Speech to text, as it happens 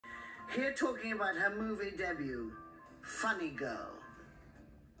Here talking about her movie debut, Funny Girl.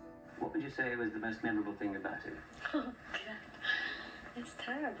 What would you say was the most memorable thing about it? Oh, God. It's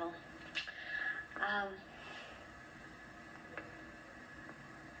terrible.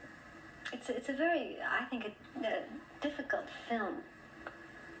 It's a very, I think, a difficult film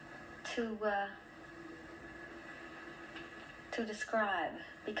to describe,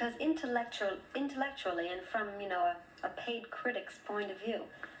 because intellectually and from, you know, a paid critic's point of view,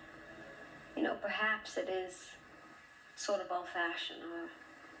 you know, perhaps it is sort of old-fashioned or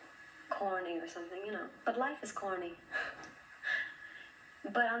corny or something, you know. But life is corny.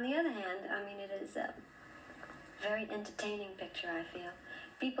 But on the other hand, I mean, it is a very entertaining picture, I feel.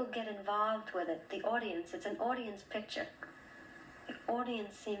 People get involved with it. The audience, it's an audience picture. The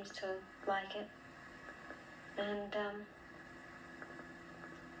audience seems to like it. And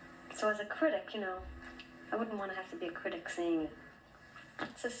so as a critic, you know, I wouldn't want to have to be a critic seeing it.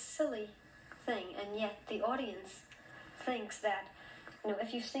 It's a silly thing, and yet the audience thinks that, you know,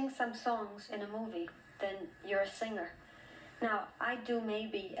 if you sing some songs in a movie, then you're a singer. Now, I do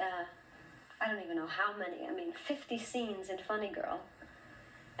maybe, I don't even know how many, I mean, 50 scenes in Funny Girl,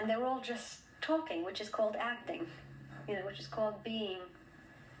 and they were all just talking, which is called acting, you know, which is called being.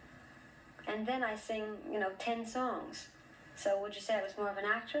 And then I sing, you know, 10 songs. So would you say I was more of an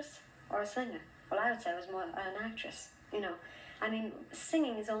actress or a singer? Well, I would say I was more an actress, you know. I mean,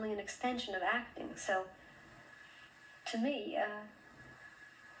 singing is only an extension of acting, so to me,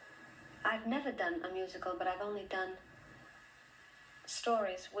 I've never done a musical, but I've only done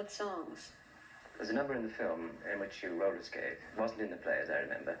stories with songs. There's a number in the film in which you roller skate. It wasn't in the play, as I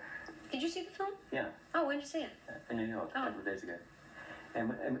remember. Did you see the film? Yeah. Oh, when did you see it? In New York, a couple of days ago.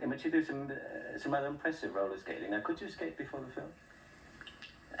 In which you do some rather impressive roller skating. Now, could you skate before the film?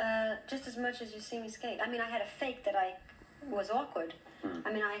 Just as much as you see me skate. I mean, I had a fake that I was awkward.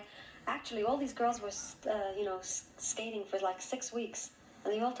 I mean, actually, all these girls were, you know, skating for like 6 weeks,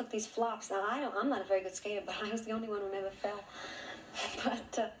 and they all took these flops. Now, I'm not a very good skater, but I was the only one who never fell.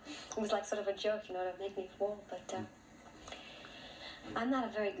 But it was like sort of a joke, you know, to make me fall. But I'm not a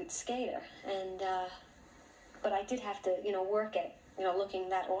very good skater, and but I did have to, you know, work at, you know, looking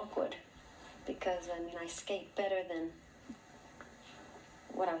that awkward, because I mean, I skate better than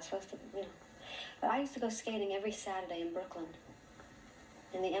what I was supposed to, you know. But I used to go skating every Saturday in Brooklyn,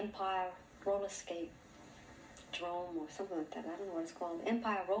 in the Empire Roller Skate Drome or something like that. I don't know what it's called.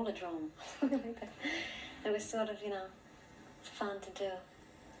 Empire Roller Drome. It was sort of, you know, fun to do,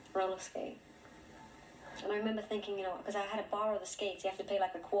 roller skate. And I remember thinking, you know, because I had to borrow the skates. You have to pay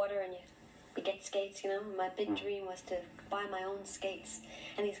like a quarter and you get skates, you know. My big dream was to buy my own skates.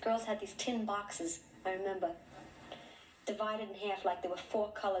 And these girls had these tin boxes, I remember, divided in half, like there were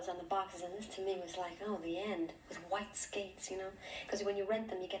 4 colors on the boxes, and this to me was like, oh, the end, with white skates, you know, because when you rent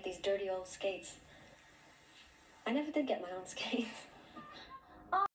them, you get these dirty old skates. I never did get my own skates.